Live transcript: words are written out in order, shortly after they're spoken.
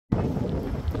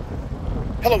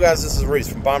Hello guys, this is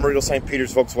Reese from Bommarito St.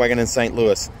 Peter's Volkswagen in St.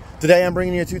 Louis. Today I'm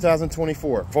bringing you a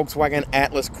 2024 Volkswagen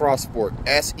Atlas Crossport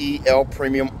SEL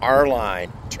Premium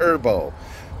R-Line Turbo.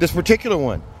 This particular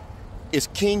one is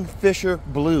Kingfisher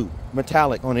blue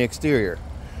metallic on the exterior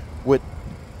with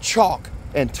chalk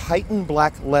and Titan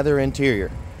black leather interior.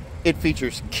 It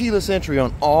features keyless entry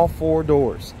on all four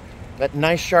doors. That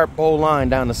nice sharp bow line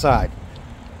down the side.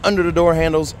 Under the door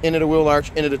handles, into the wheel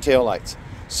arch, into the tail lights.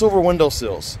 Silver window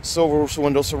sills, silver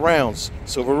window surrounds,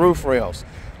 silver roof rails,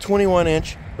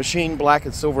 21-inch machined black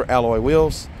and silver alloy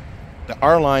wheels, the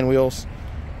R-Line wheels,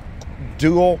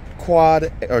 dual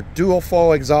quad or dual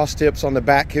flow exhaust tips on the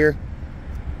back here,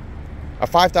 a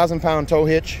 5,000-pound tow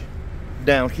hitch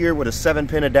down here with a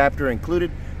 7-pin adapter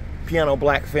included, piano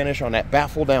black finish on that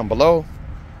baffle down below,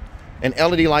 an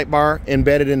LED light bar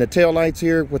embedded in the tail lights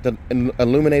here with an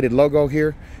illuminated logo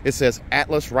here. It says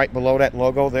Atlas right below that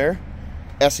logo there.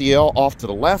 SEL off to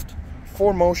the left,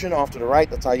 4Motion off to the right.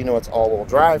 That's how you know it's all-wheel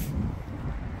drive.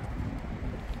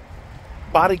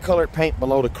 Body colored paint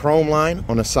below the chrome line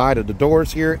on the side of the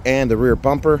doors here and the rear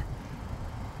bumper.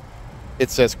 It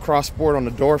says Crossport on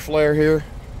the door flare here.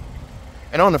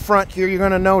 And on the front here, you're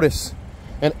going to notice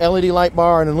an LED light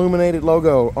bar and illuminated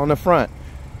logo on the front.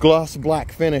 Gloss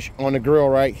black finish on the grille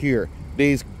right here.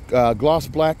 These gloss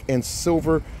black and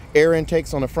silver air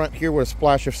intakes on the front here with a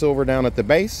splash of silver down at the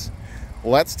base.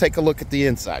 Let's take a look at the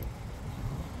inside.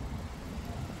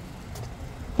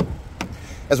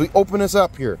 As we open this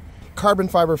up here, carbon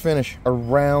fiber finish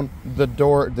around the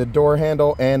door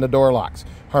handle and the door locks.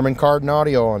 Harman Kardon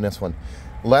audio on this one.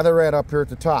 Leatherette up here at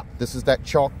the top. This is that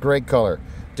chalk gray color.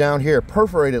 Down here,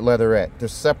 perforated leatherette. They're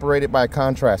separated by a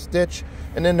contrast stitch.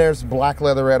 And then there's black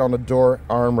leatherette on the door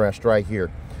armrest right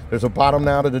here. There's a bottom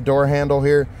now to the door handle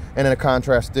here, and then a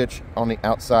contrast stitch on the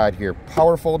outside here.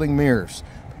 Power folding mirrors.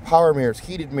 Power mirrors,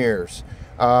 heated mirrors,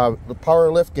 the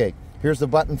power lift gate. Here's the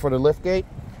button for the lift gate.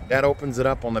 That opens it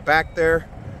up on the back there.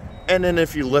 And then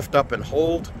if you lift up and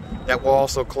hold, that will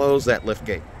also close that lift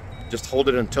gate. Just hold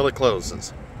it until it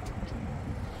closes.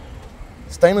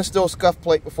 Stainless steel scuff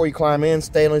plate before you climb in.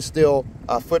 Stainless steel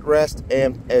footrest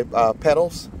and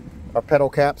pedals, or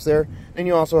pedal caps there. Then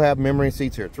you also have memory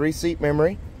seats here. 3-seat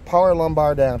memory. Power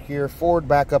lumbar down here, forward,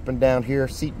 back, up, and down here,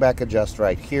 seat back adjust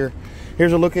right here.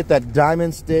 Here's a look at that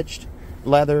diamond stitched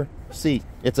leather seat.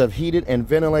 It's a heated and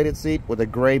ventilated seat with a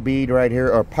gray bead right here,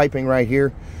 or piping right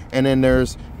here, and then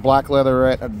there's black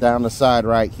leatherette down the side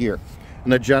right here.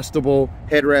 An adjustable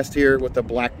headrest here with the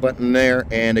black button there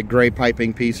and a gray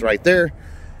piping piece right there.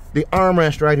 The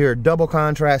armrest right here, double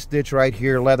contrast stitch right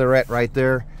here, leatherette right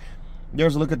there.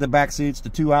 There's a look at the back seats. The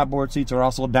two outboard seats are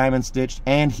also diamond stitched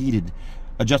and heated.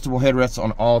 Adjustable headrests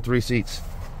on all 3 seats.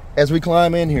 As we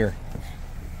climb in here,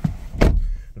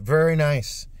 very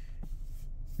nice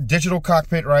digital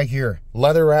cockpit right here.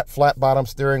 Leather wrap flat bottom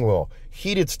steering wheel.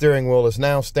 Heated steering wheel is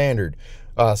now standard.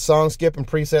 Song skip and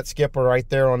preset skip are right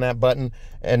there on that button.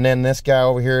 And then this guy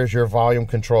over here is your volume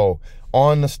control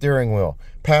on the steering wheel.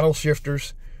 Paddle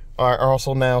shifters are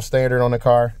also now standard on the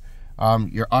car.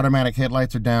 Your automatic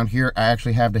headlights are down here. I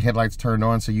actually have the headlights turned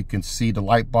on so you can see the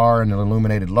light bar and the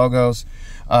illuminated logos.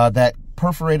 That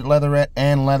perforated leatherette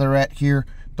and leatherette here,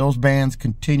 those bands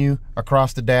continue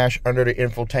across the dash under the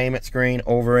infotainment screen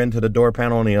over into the door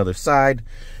panel on the other side.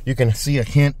 You can see a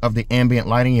hint of the ambient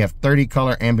lighting. You have 30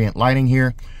 color ambient lighting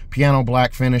here. Piano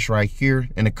black finish right here,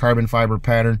 and the carbon fiber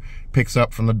pattern picks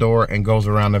up from the door and goes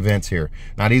around the vents here.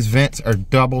 Now these vents are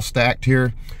double stacked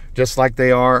here, just like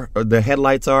they are, or the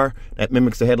headlights are. That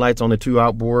mimics the headlights on the 2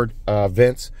 outboard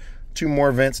vents. 2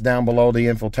 more vents down below the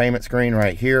infotainment screen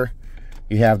right here.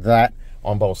 You have that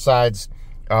on both sides.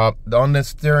 On this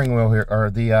steering wheel here, or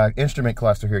the instrument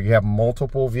cluster here, you have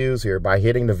multiple views here. By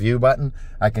hitting the view button,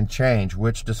 I can change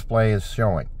which display is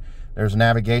showing. There's a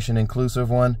navigation inclusive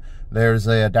one. There's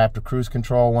a adaptive cruise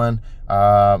control one,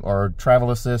 or travel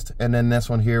assist. And then this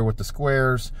one here with the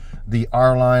squares, the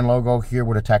R-Line logo here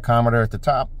with a tachometer at the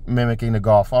top, mimicking the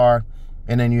Golf R.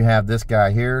 And then you have this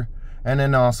guy here. And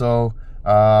then also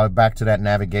back to that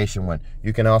navigation one.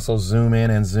 You can also zoom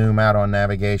in and zoom out on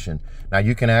navigation. Now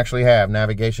you can actually have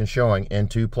navigation showing in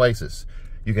 2 places.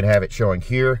 You can have it showing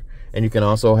here, and you can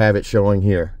also have it showing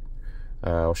here.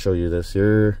 I'll show you this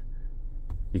here.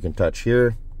 You can touch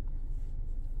here.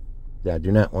 Yeah, I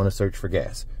do not want to search for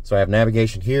gas. So I have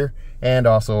navigation here and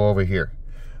also over here.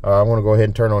 I want to go ahead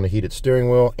and turn on the heated steering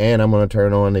wheel, and I'm going to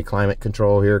turn on the climate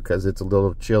control here because it's a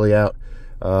little chilly out.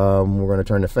 We're going to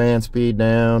turn the fan speed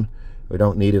down. We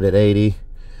don't need it at 80.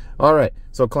 All right,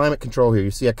 so climate control here.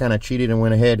 You see I kind of cheated and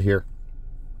went ahead here.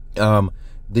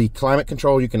 The climate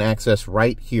control you can access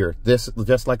right here. This,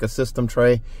 just like a system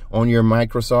tray on your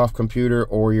Microsoft computer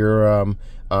or your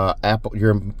Apple,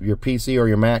 your PC or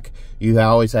your Mac, you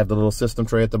always have the little system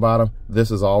tray at the bottom.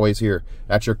 This is always here.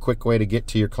 That's your quick way to get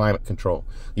to your climate control.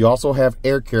 You also have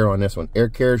air care on this one. Air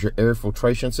care is your air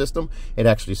filtration system. It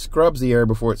actually scrubs the air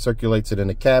before it circulates it in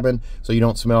the cabin, so you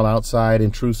don't smell outside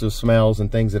intrusive smells and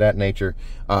things of that nature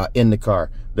in the car.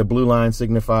 The blue line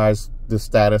signifies the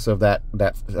status of that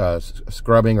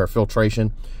scrubbing or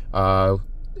filtration, and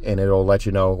it'll let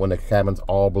you know when the cabin's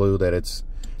all blue that it's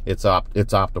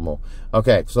optimal.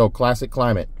 Okay, so classic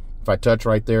climate. If I touch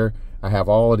right there, I have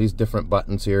all of these different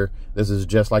buttons here. This is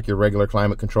just like your regular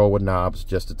climate control with knobs,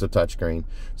 just it's a touchscreen.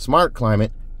 Smart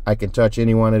climate, I can touch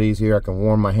any one of these here. I can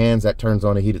warm my hands. That turns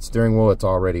on the heated steering wheel. It's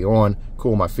already on.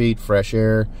 Cool my feet, fresh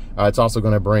air. It's also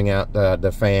going to bring out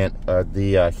the fan,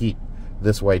 the heat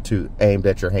this way too, aimed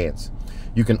at your hands.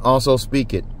 You can also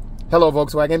speak it. Hello,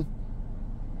 Volkswagen.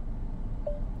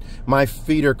 My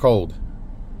feet are cold.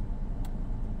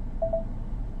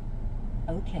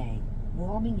 Okay,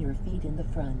 warming your feet in the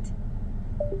front.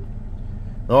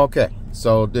 Okay,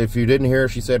 so if you didn't hear,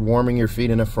 she said warming your feet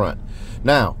in the front.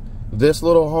 Now, this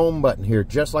little home button here,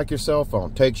 just like your cell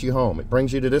phone, takes you home. It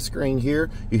brings you to this screen here.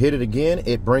 You hit it again,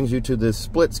 it brings you to this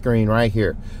split screen right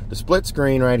here. The split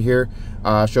screen right here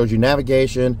shows you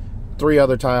navigation, 3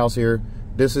 other tiles here.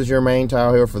 This is your main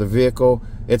tile here for the vehicle.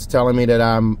 It's telling me that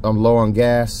I'm low on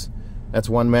gas. That's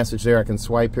one message there. I can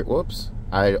swipe here. Whoops,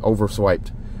 I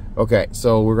overswiped. Okay,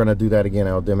 so we're gonna do that again.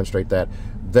 I'll demonstrate that.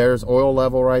 There's oil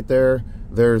level right there.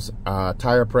 There's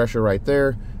tire pressure right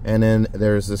there. And then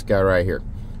there's this guy right here.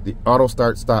 The auto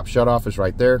start, stop, shut off is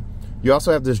right there. You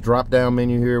also have this drop down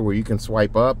menu here where you can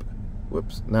swipe up.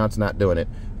 Whoops, now it's not doing it.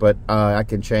 But I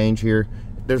can change here.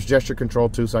 There's gesture control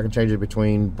too, so I can change it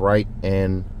between bright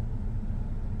and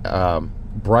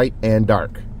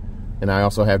dark. And I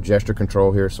also have gesture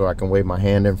control here, so I can wave my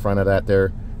hand in front of that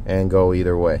there and go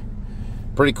either way.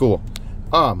 Pretty cool.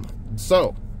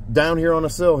 So down here on the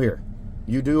sill here,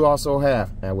 you do also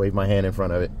have, I wave my hand in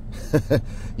front of it.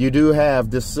 You do have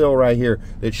this sill right here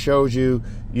that shows you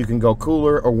can go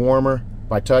cooler or warmer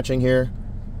by touching here.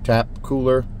 Tap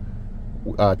cooler,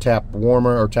 tap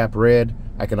warmer, or tap red.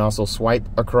 I can also swipe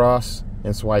across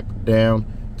and swipe down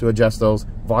to adjust those.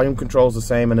 Volume control is the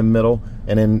same in the middle,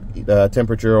 and then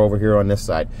temperature over here on this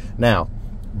side. Now,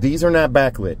 these are not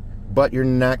backlit, but you're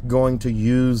not going to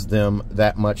use them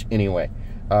that much anyway.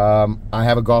 I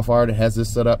have a Golf R that has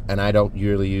this set up, and I don't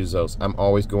really use those. I'm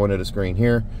always going to the screen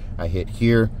here. I hit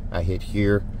here,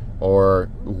 or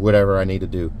whatever I need to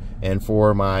do. And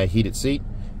for my heated seat,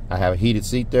 I have a heated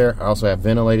seat there. I also have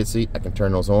ventilated seat. I can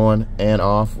turn those on and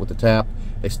off with the tap.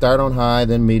 They start on high,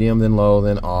 then medium, then low,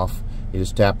 then off. You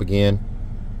just tap again.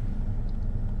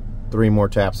 3 more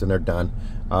taps and they're done.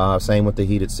 Same with the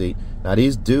heated seat. Now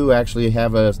these do actually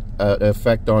have an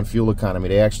effect on fuel economy.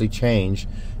 They actually change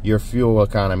your fuel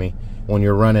economy when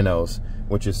you're running those,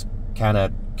 which is kind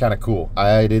of cool.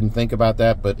 I didn't think about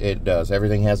that, but it does.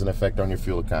 Everything has an effect on your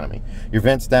fuel economy. Your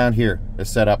vents down here are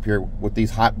set up here with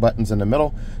these hot buttons in the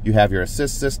middle. You have your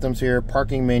assist systems here,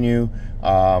 parking menu,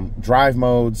 drive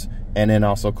modes, and then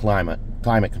also climate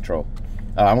control.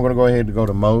 I'm going to go ahead and go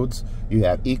to modes. You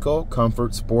have Eco,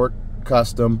 Comfort, Sport,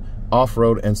 Custom,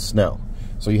 Off-Road, and Snow.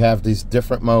 So you have these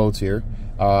different modes here,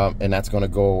 and that's going to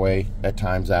go away at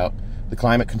times out. The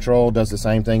climate control does the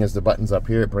same thing as the buttons up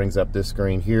here. It brings up this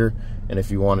screen here, and if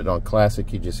you want it on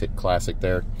Classic, you just hit Classic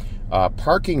there.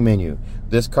 Parking menu.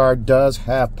 This car does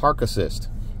have Park Assist.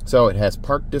 So it has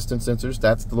park distance sensors.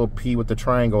 That's the little P with the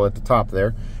triangle at the top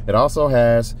there. It also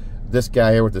has this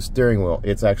guy here with the steering wheel.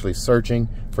 It's actually searching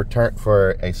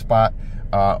for a spot.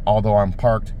 Although I'm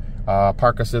parked,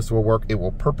 Park Assist will work. It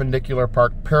will perpendicular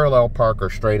park, parallel park, or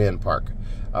straight in park.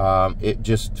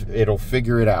 It'll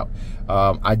figure it out.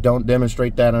 I don't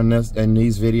demonstrate that in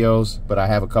these videos, but I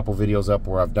have a couple videos up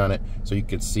where I've done it, so you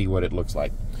can see what it looks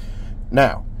like.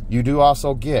 Now, you do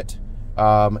also get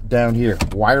down here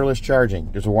wireless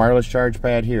charging. There's a wireless charge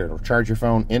pad here. It'll charge your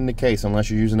phone in the case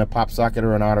unless you're using a pop socket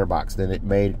or an OtterBox. Then it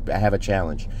may have a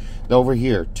challenge. Over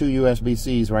here, 2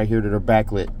 USB-Cs right here that are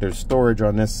backlit. There's storage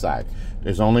on this side.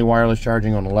 There's only wireless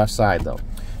charging on the left side though.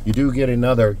 You do get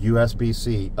another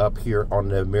USB-C up here on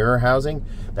the mirror housing.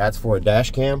 That's for a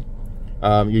dash cam.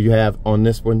 You have on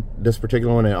this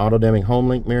particular one, an auto-dimming home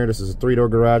link mirror. This is a 3-door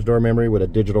garage door memory with a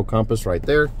digital compass right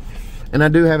there. And I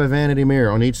do have a vanity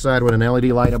mirror on each side with an LED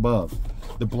light above.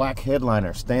 The black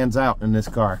headliner stands out in this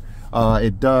car.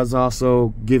 It does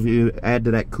also add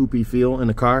to that coupé feel in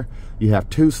the car. You have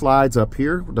 2 slides up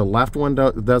here. The left one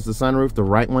does the sunroof, the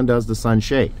right one does the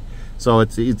sunshade. So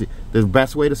it's easy. The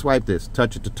best way to swipe this,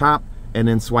 touch at the top and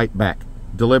then swipe back.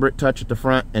 Deliberate touch at the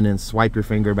front and then swipe your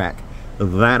finger back.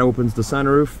 That opens the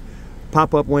sunroof.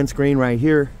 Pop-up windscreen right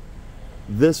here.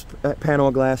 This panel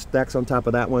of glass stacks on top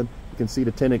of that one. You can see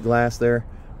the tinted glass there.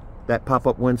 That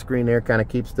pop-up windscreen there kind of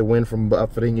keeps the wind from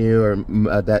buffeting you, or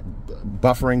that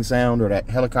buffering sound, or that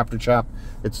helicopter chop.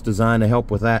 It's designed to help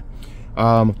with that.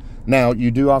 Now, you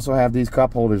do also have these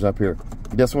cup holders up here.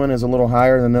 This one is a little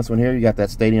higher than this one here. You got that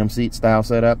stadium seat style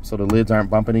setup, so the lids aren't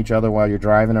bumping each other while you're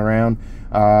driving around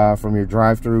from your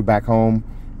drive-through back home.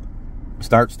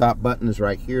 Start-stop button is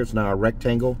right here. It's now a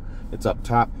rectangle. It's up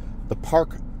top. The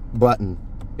park button,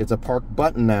 it's a park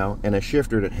button now, and a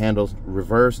shifter that handles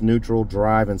reverse, neutral,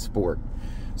 drive, and sport.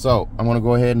 So I'm going to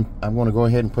go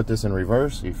ahead and put this in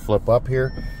reverse. You flip up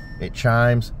here. It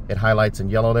chimes. It highlights in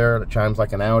yellow there. It chimes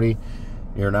like an Audi.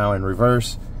 You're now in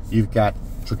reverse. You've got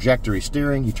trajectory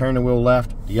steering. You turn the wheel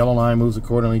left, the yellow line moves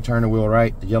accordingly. Turn the wheel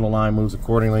right, the yellow line moves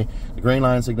accordingly. The green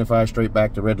line signifies straight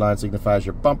back, the red line signifies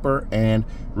your bumper and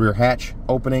rear hatch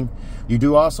opening. You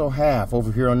do also have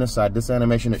over here on this side this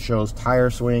animation that shows tire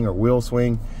swing or wheel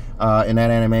swing in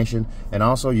that animation, and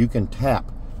also you can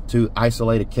tap to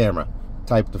isolate a camera.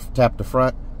 Tap the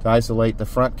front to isolate the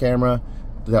front camera,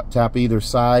 tap either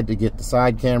side to get the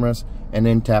side cameras, and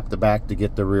then tap the back to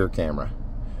get the rear camera.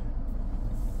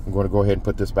 I'm going to go ahead and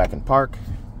put this back in park.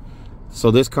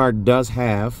 So this car does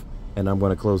have, and I'm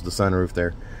going to close the sunroof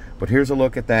there, but here's a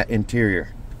look at that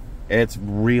interior. It's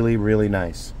really, really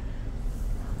nice.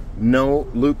 No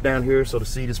loop down here, so the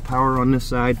seat is power on this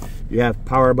side. You have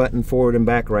power button forward and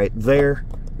back right there,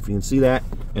 if you can see that,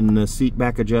 and the seat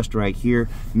back adjust right here.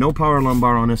 No power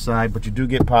lumbar on this side, but you do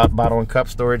get bottle and cup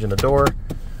storage in the door.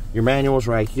 Your manuals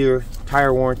right here,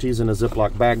 tire warranties in a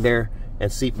Ziploc bag there,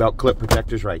 and seat belt clip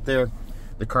protectors right there.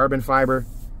 The carbon fiber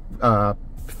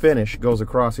finish goes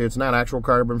across here. It's not actual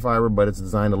carbon fiber, but it's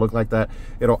designed to look like that.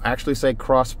 It'll actually say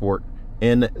Cross Sport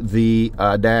in the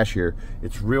dash here.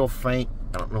 It's real faint.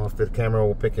 I don't know if the camera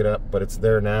will pick it up, but it's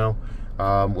there now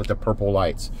with the purple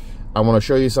lights. I want to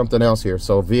show you something else here.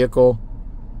 So vehicle,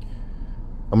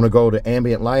 I'm going to go to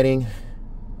ambient lighting,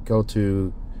 go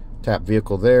to tap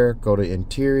vehicle there, go to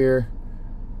interior,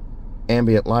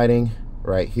 ambient lighting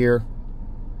right here,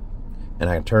 and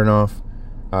I can turn off.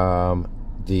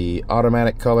 The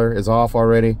automatic color is off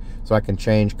already, so I can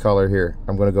change color here.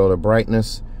 I'm going to go to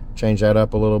brightness, change that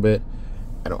up a little bit.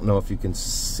 I don't know if you can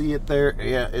see it there.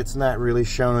 Yeah, it's not really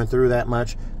showing through that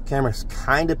much. Camera's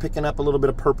kind of picking up a little bit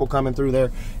of purple coming through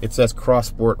there. It says Cross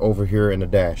Sport over here in the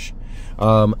dash.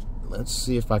 Let's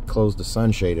see if I close the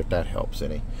sunshade, if that helps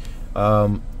any.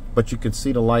 But you can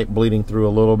see the light bleeding through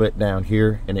a little bit down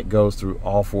here, and it goes through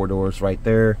all four doors right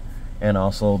there, and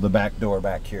also the back door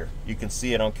back here. You can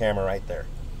see it on camera right there.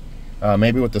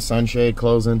 Maybe with the sunshade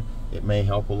closing, it may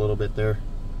help a little bit there.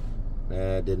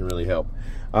 It didn't really help.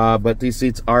 But these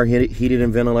seats are heated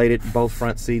and ventilated. Both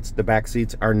front seats. The back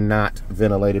seats are not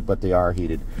ventilated, but they are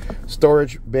heated.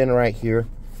 Storage bin right here.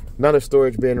 Another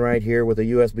storage bin right here with a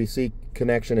USB-C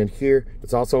connection in here.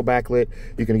 It's also backlit.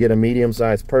 You can get a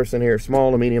medium-sized person here,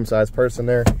 small to medium-sized person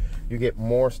there. You get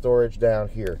more storage down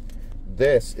here.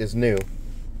 This is new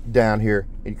down here.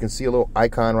 You can see a little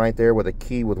icon right there with a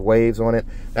key with waves on it.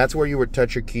 That's where you would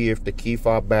touch your key if the key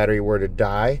fob battery were to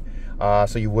die.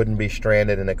 So you wouldn't be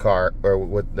stranded in a car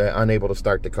or unable to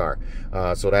start the car.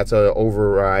 So that's an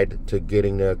override to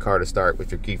getting the car to start with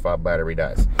your key fob battery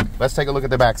dies. Let's take a look at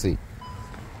the back seat.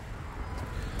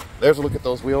 There's a look at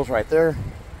those wheels right there.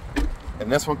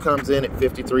 And this one comes in at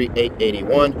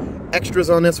 $53,881. Extras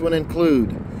on this one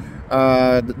include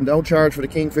no charge for the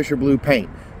Kingfisher blue paint,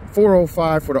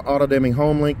 $405 for the auto-dimming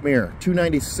HomeLink mirror,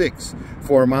 $296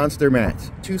 for a monster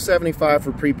mats, $275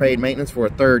 for prepaid maintenance for a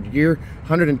third year,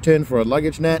 $110 for a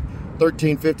luggage net,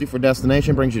 $1350 for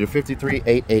destination, brings you to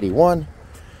 $53,881.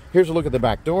 Here's a look at the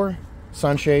back door.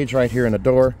 Sunshades right here in the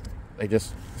door. They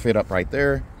just fit up right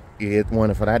there. You get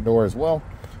one for that door as well.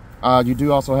 You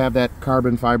do also have that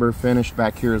carbon fiber finish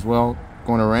back here as well,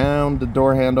 going around the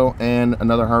door handle, and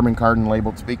another Harman Kardon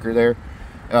labeled speaker there.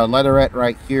 Leatherette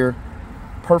right here.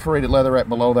 Perforated leatherette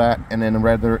below that, and then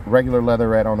regular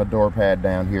leatherette on the door pad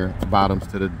down here, bottoms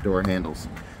to the door handles.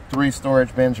 3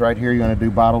 storage bins right here. You're going to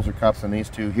do bottles or cups in these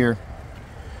 2 here.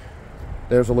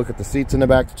 There's a look at the seats in the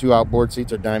back. The 2 outboard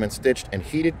seats are diamond stitched and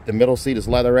heated. The middle seat is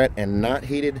leatherette and not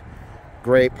heated.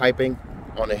 Gray piping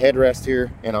on the headrest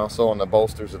here, and also on the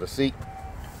bolsters of the seat.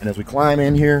 And as we climb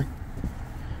in here,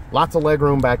 lots of leg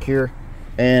room back here.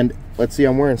 And let's see,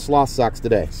 I'm wearing sloth socks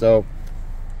today, so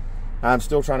I'm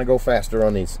still trying to go faster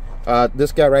on these.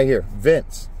 This guy right here,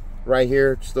 vents right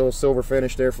here, still silver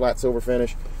finish there, flat silver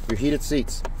finish. Your heated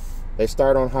seats, they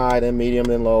start on high, then medium,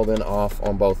 then low, then off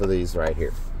on both of these right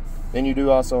here. Then you do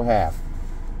also have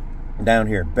down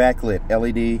here backlit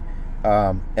LED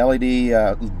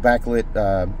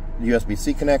backlit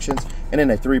USB-C connections, and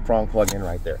then a 3-prong plug-in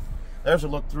right there. There's a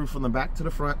look through from the back to the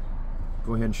front.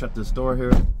 Go ahead and shut this door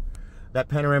here. That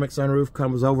panoramic sunroof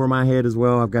comes over my head as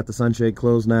well. I've got the sunshade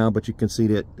closed now, but you can see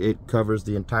that it covers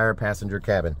the entire passenger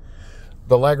cabin.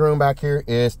 The legroom back here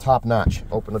is top notch.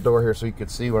 Open the door here so you can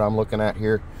see what I'm looking at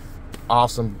here.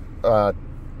 Awesome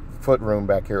foot room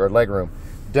back here, or leg room.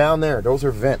 Down there, those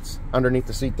are vents underneath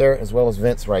the seat there, as well as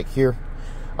vents right here.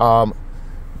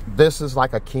 This is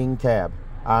like a king cab.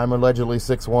 I'm allegedly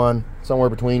 6'1", somewhere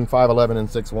between 5'11" and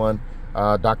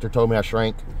 6'1". Doctor told me I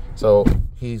shrank, so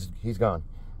he's gone.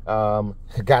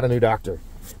 Got a new doctor.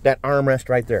 That armrest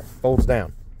right there folds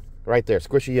down, right there,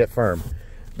 squishy yet firm.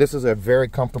 This is a very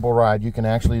comfortable ride. You can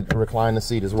actually recline the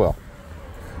seat as well.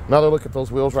 Another look at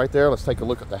those wheels right there. Let's take a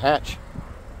look at the hatch.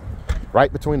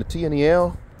 Right between the T and the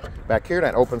L, back here,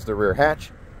 that opens the rear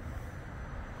hatch.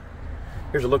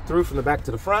 Here's a look through from the back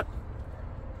to the front.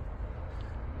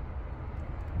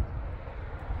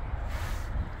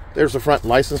 There's the front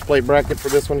license plate bracket for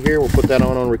this one here. We'll put that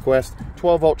on request.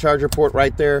 12-volt charger port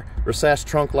right there. Recessed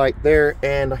trunk light there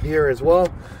and here as well.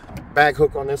 Bag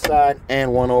hook on this side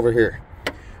and one over here.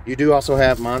 You do also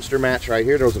have monster mats right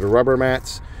here. Those are the rubber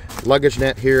mats. Luggage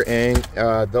net here, and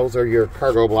those are your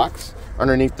cargo blocks.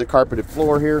 Underneath the carpeted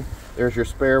floor here, there's your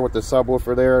spare with the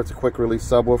subwoofer there. It's a quick release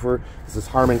subwoofer. This is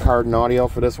Harman Kardon audio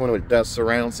for this one. It does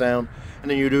surround sound.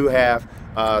 And then you do have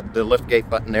the lift gate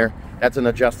button there. That's an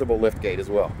adjustable lift gate as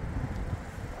well.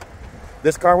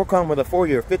 This car will come with a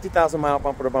 4-year, 50,000-mile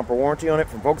bumper-to-bumper warranty on it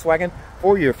from Volkswagen.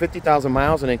 4-year, 50,000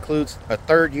 miles, and includes a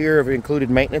 3rd year of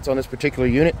included maintenance on this particular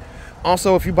unit.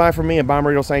 Also, if you buy from me in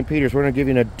Bommarito St. Peters, we're going to give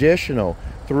you an additional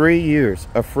 3 years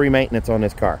of free maintenance on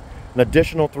this car. An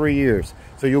additional 3 years.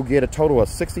 So you'll get a total of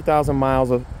 60,000 miles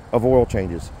of oil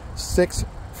changes. 6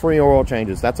 free oil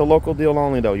changes. That's a local deal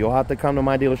only, though. You'll have to come to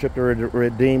my dealership to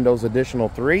redeem those additional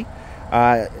 3.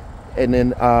 And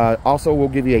then also we'll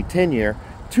give you a 10-year,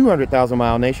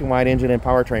 200,000-mile nationwide engine and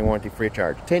powertrain warranty free of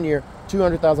charge. 10-year,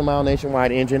 200,000-mile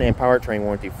nationwide engine and powertrain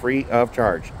warranty free of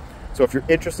charge. So if you're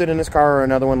interested in this car or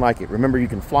another one like it, remember you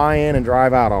can fly in and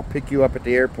drive out. I'll pick you up at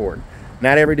the airport.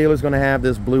 Not every dealer is going to have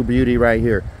this blue beauty right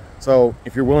here. So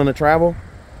if you're willing to travel,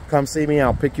 come see me.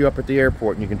 I'll pick you up at the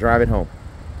airport and you can drive it home.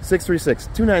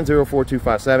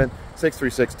 636-290-4257.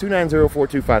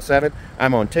 636-290-4257.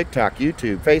 I'm on TikTok,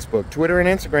 YouTube, Facebook, Twitter, and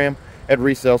Instagram at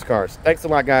Reese Sells Cars. Thanks a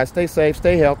lot, guys. Stay safe,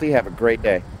 stay healthy, have a great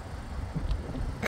day.